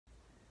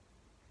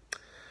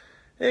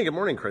Hey, good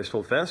morning, Christ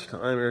Hold Fast.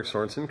 I'm Erick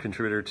Sorensen,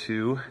 contributor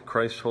to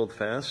Christ Hold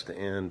Fast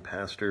and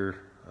pastor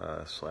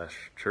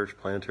slash church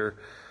planter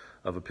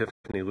of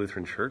Epiphany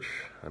Lutheran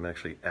Church. I'm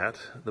actually at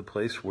the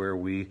place where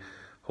we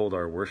hold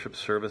our worship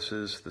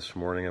services. This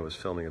morning I was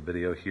filming a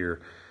video here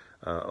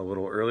a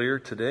little earlier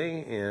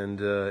today, and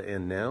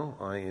now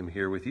I am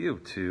here with you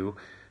to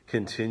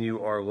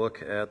continue our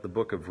look at the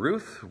book of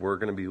Ruth. We're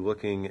going to be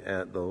looking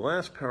at the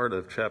last part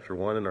of chapter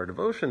 1, and our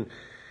devotion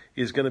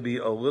is going to be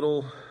a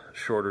little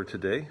shorter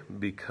today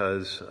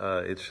because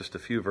it's just a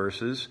few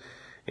verses,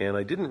 and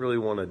I didn't really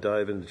want to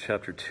dive into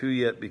chapter 2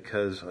 yet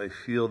because I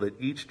feel that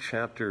each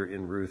chapter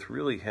in Ruth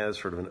really has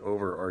sort of an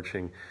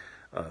overarching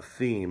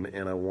theme,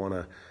 and I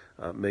want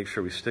to make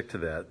sure we stick to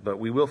that. But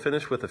we will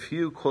finish with a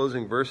few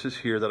closing verses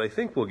here that I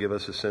think will give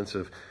us a sense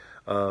of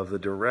the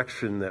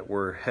direction that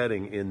we're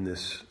heading in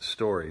this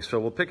story. So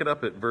we'll pick it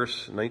up at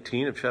verse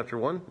 19 of chapter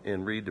 1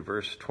 and read to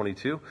verse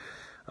 22.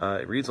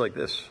 It reads like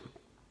this.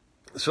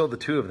 So the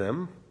two of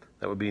them,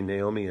 that would be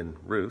Naomi and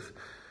Ruth,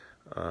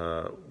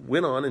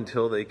 went on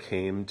until they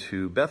came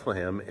to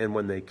Bethlehem. And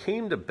when they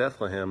came to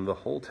Bethlehem, the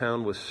whole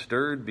town was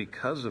stirred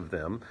because of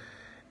them.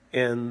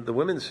 And the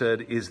women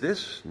said, "Is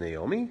this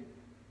Naomi?"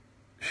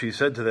 She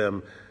said to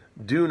them,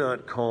 "Do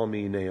not call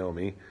me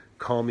Naomi,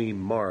 call me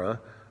Mara,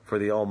 for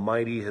the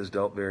Almighty has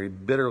dealt very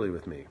bitterly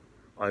with me.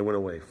 I went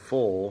away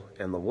full,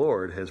 and the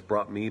Lord has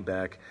brought me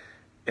back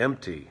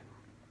empty.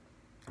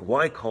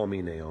 Why call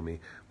me Naomi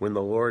when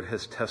the Lord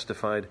has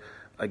testified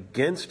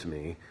against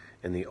me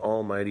and the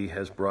Almighty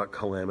has brought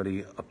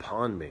calamity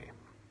upon me?"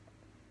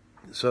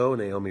 So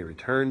Naomi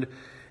returned,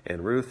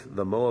 and Ruth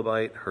the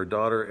Moabite, her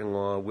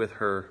daughter-in-law, with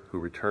her, who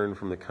returned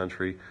from the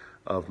country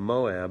of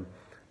Moab,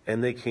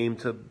 and they came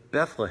to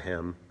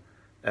Bethlehem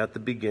at the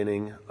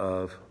beginning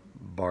of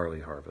barley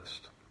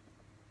harvest.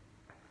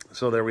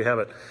 So there we have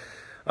it.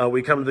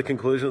 We come to the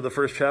conclusion of the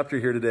first chapter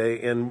here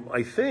today, and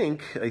I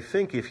think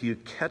if you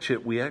catch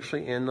it, we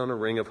actually end on a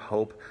ring of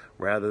hope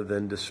rather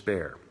than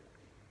despair.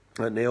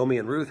 Naomi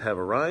and Ruth have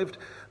arrived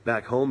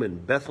back home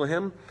in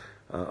Bethlehem,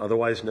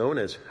 otherwise known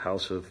as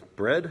House of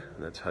Bread.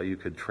 That's how you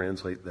could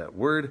translate that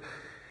word.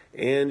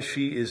 And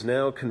she is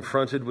now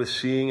confronted with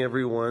seeing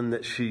everyone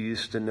that she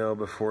used to know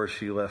before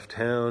she left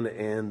town,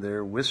 and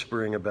they're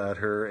whispering about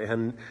her.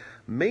 And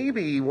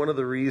maybe one of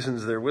the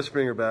reasons they're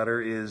whispering about her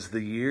is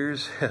the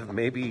years have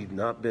maybe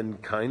not been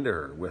kind to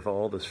her with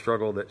all the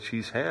struggle that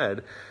she's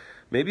had.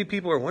 Maybe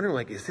people are wondering,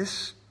 like, is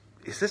this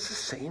the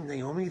same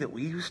Naomi that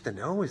we used to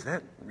know? Is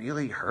that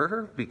really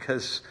her?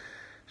 Because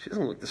she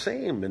doesn't look the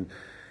same.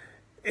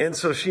 And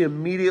so she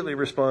immediately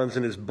responds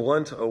in as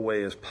blunt a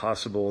way as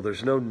possible.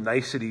 There's no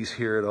niceties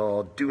here at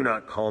all. Do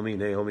not call me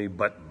Naomi,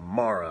 but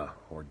Mara.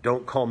 Or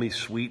don't call me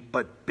sweet,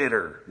 but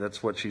bitter.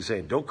 That's what she's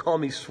saying. Don't call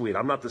me sweet.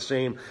 I'm not the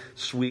same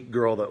sweet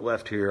girl that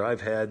left here.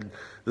 I've had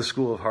the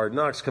school of hard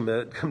knocks come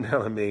down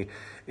on me,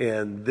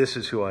 and this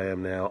is who I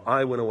am now.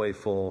 I went away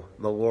full.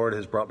 The Lord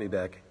has brought me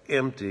back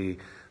empty.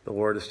 The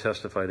Lord has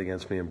testified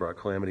against me and brought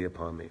calamity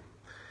upon me.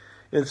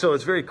 And so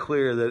it's very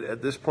clear that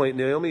at this point,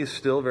 Naomi is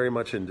still very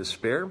much in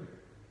despair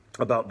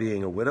about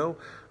being a widow,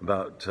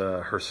 about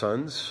her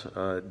sons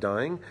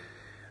dying.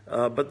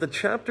 But the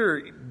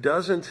chapter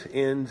doesn't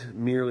end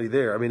merely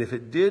there. I mean, if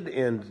it did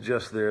end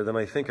just there, then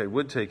I think I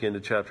would take into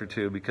chapter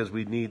 2 because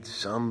we need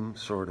some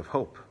sort of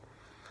hope.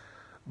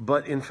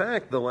 But in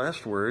fact, the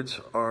last words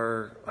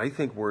are, I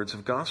think, words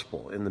of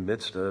gospel in the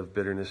midst of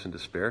bitterness and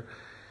despair.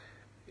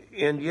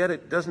 And yet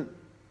it doesn't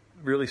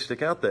really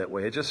stick out that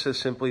way. It just says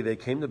simply, they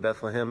came to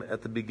Bethlehem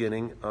at the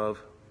beginning of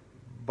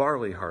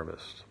barley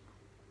harvest.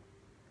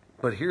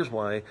 But here's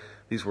why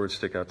these words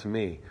stick out to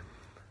me.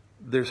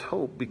 There's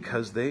hope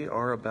because they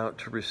are about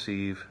to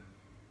receive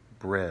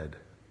bread.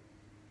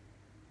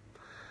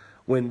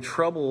 When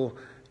trouble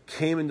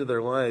came into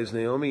their lives,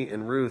 Naomi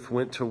and Ruth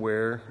went to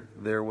where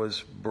there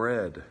was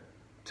bread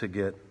to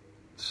get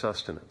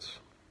sustenance.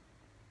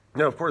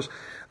 Now, of course,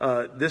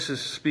 this is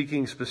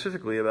speaking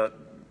specifically about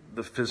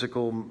the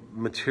physical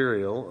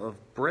material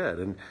of bread.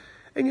 And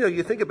you know,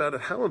 you think about it,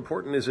 how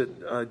important is it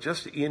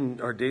just in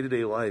our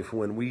day-to-day life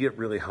when we get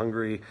really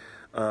hungry?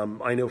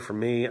 I know for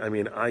me, I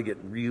mean, I get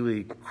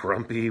really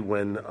grumpy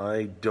when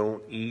I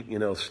don't eat. You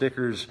know,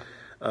 Snickers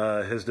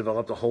has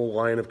developed a whole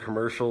line of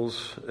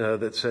commercials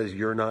that says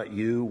you're not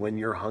you when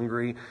you're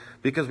hungry,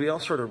 because we all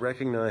sort of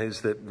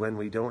recognize that when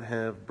we don't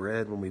have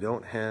bread, when we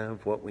don't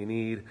have what we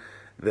need,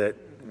 that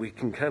we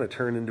can kind of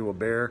turn into a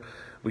bear.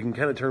 We can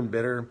kind of turn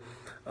bitter.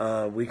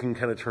 We can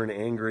kind of turn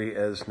angry,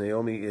 as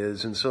Naomi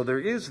is. And so there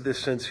is this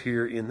sense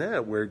here in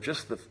that where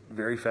just the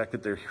very fact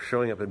that they're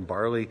showing up in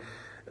barley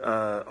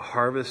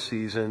harvest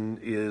season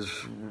is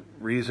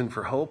reason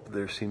for hope.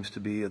 There seems to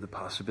be the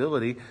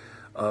possibility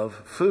of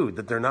food,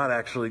 that they're not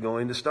actually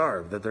going to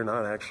starve, that they're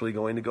not actually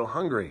going to go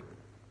hungry.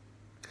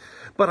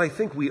 But I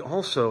think we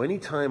also,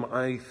 anytime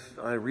I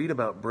read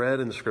about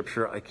bread in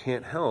Scripture, I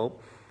can't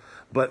help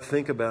but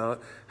think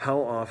about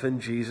how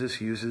often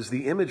Jesus uses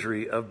the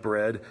imagery of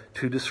bread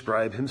to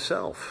describe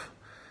himself.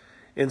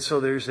 And so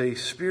there's a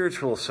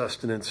spiritual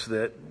sustenance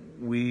that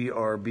we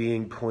are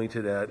being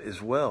pointed at as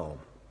well.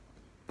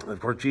 Of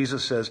course,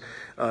 Jesus says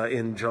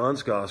in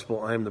John's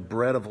gospel, I am the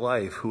bread of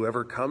life.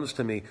 Whoever comes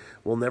to me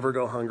will never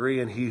go hungry,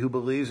 and he who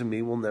believes in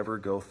me will never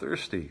go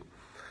thirsty.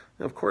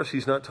 Now, of course,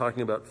 he's not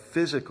talking about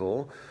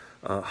physical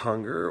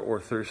hunger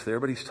or thirst there,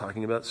 but he's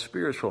talking about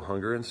spiritual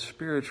hunger and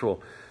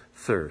spiritual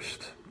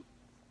thirst.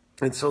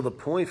 And so the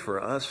point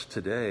for us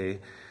today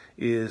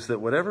is that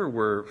whatever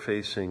we're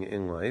facing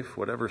in life,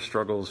 whatever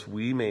struggles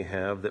we may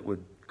have that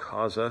would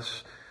cause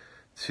us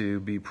to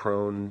be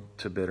prone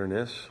to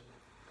bitterness,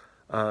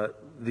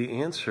 the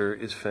answer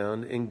is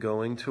found in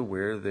going to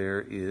where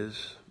there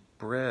is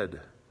bread.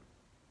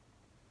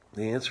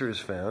 The answer is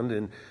found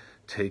in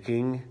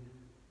taking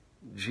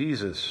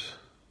Jesus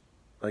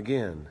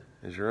again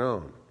as your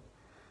own.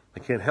 I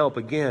can't help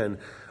again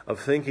of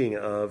thinking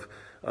of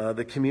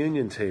the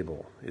communion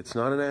table. It's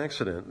not an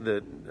accident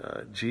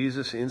that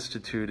Jesus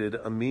instituted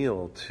a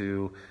meal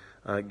to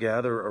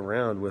gather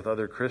around with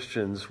other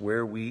Christians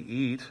where we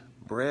eat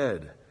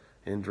bread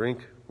and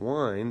drink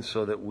wine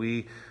so that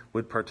we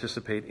would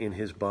participate in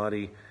his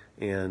body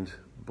and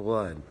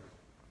blood.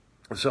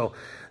 So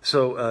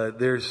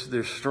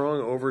there's strong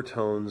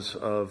overtones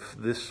of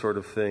this sort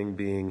of thing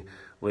being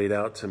laid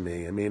out to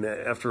me. I mean,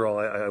 after all,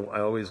 I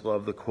always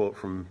love the quote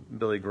from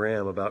Billy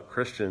Graham about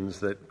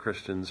Christians, that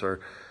Christians are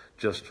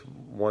just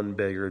one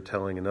beggar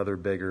telling another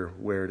beggar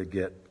where to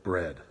get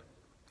bread.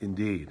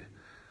 Indeed.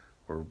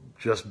 Or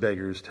just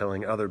beggars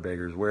telling other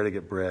beggars where to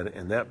get bread,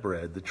 and that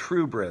bread that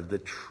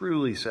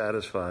truly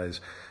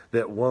satisfies,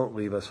 that won't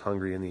leave us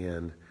hungry in the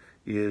end,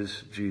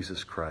 is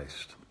Jesus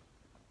Christ.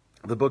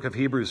 The book of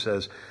Hebrews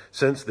says,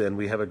 since then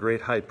we have a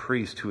great high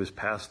priest who has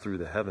passed through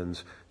the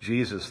heavens,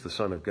 Jesus, the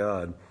Son of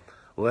God.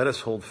 Let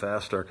us hold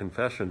fast our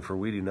confession, for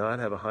we do not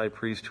have a high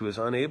priest who is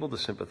unable to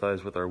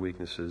sympathize with our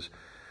weaknesses,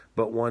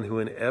 but one who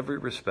in every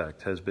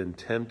respect has been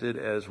tempted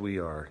as we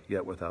are,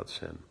 yet without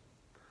sin.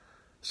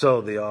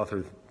 So the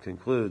author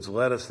concludes,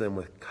 let us then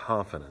with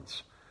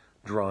confidence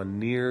draw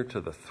near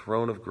to the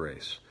throne of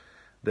grace,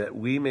 that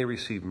we may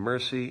receive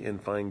mercy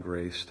and find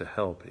grace to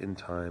help in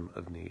time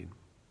of need.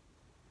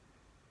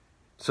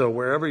 So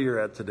wherever you're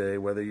at today,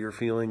 whether you're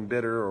feeling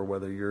bitter or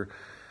whether you're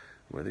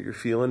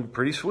feeling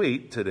pretty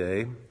sweet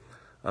today,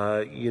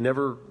 you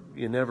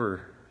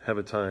never have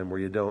a time where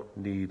you don't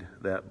need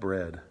that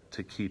bread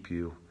to keep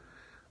you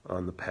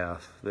on the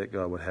path that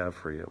God would have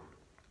for you.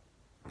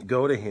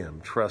 Go to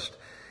him, trust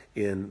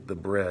in the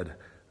bread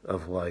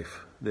of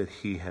life that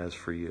he has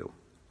for you.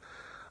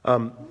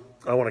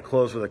 I want to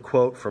close with a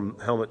quote from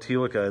Helmut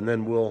Thielicke, and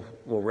then we'll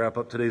wrap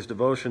up today's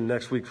devotion.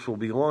 Next week's will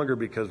be longer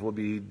because we'll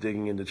be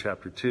digging into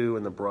chapter 2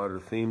 and the broader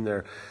theme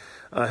there.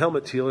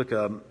 Helmut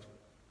Thielicke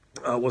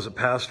was a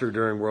pastor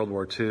during World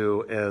War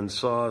II and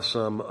saw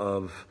some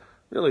of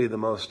really the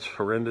most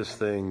horrendous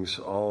things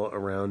all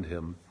around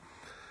him.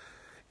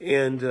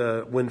 And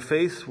when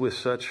faced with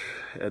such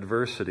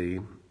adversity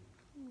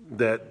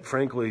that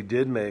frankly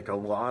did make a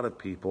lot of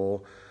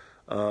people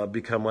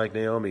become like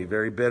Naomi,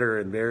 very bitter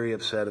and very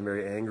upset and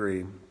very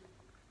angry,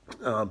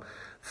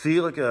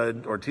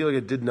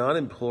 Thielicke did not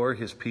implore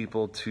his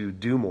people to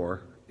do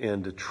more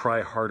and to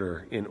try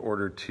harder in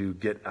order to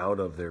get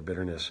out of their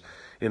bitterness,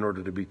 in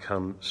order to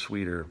become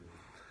sweeter.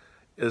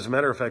 As a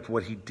matter of fact,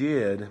 what he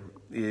did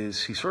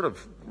is he sort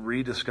of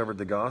rediscovered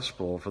the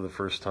gospel for the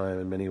first time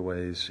in many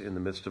ways in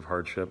the midst of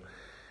hardship.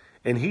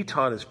 And he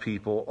taught his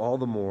people all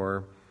the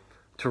more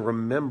to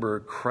remember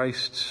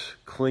Christ's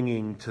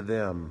clinging to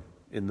them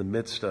in the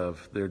midst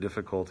of their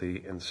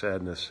difficulty and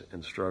sadness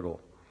and struggle.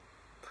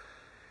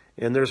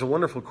 And there's a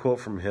wonderful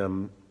quote from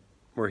him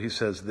where he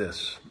says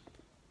this,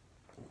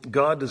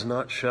 God does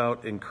not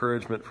shout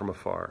encouragement from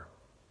afar.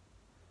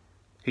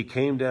 He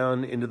came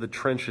down into the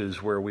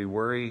trenches where we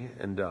worry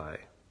and die.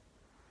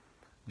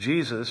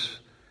 Jesus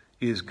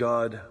is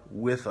God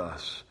with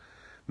us,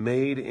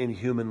 made in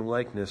human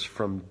likeness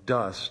from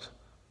dust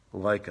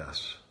like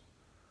us.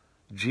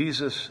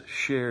 Jesus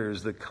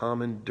shares the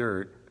common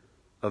dirt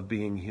of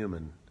being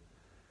human.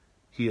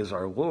 He is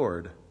our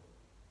Lord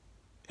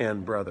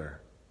and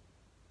brother,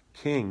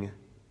 King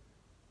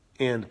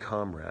and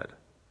comrade,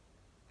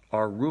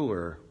 our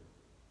ruler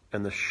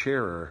and the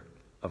sharer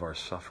of our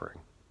suffering.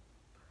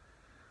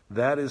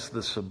 That is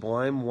the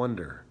sublime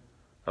wonder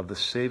of the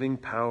saving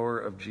power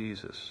of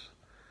Jesus.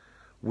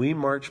 We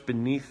march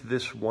beneath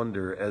this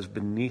wonder as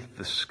beneath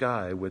the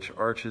sky which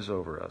arches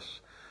over us,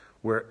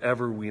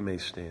 wherever we may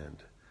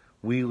stand.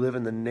 We live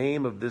in the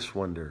name of this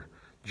wonder,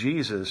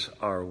 Jesus,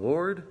 our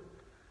Lord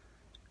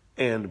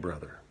and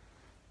brother.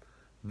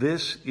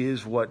 This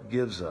is what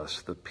gives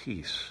us the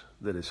peace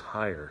that is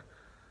higher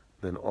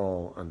than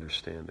all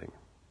understanding.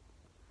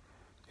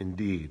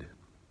 Indeed.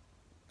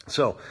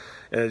 So,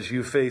 as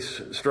you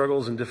face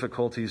struggles and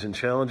difficulties and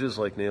challenges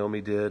like Naomi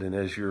did, and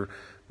as you're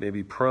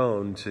maybe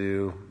prone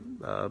to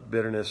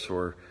bitterness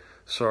or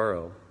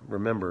sorrow,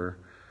 remember,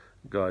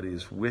 God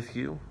is with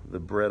you. The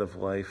bread of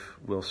life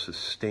will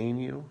sustain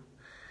you,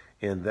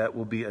 and that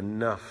will be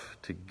enough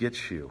to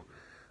get you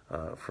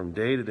from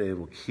day to day,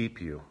 will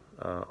keep you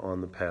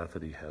on the path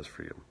that he has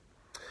for you.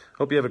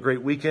 Hope you have a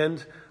great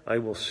weekend. I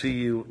will see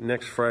you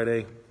next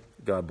Friday.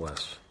 God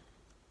bless.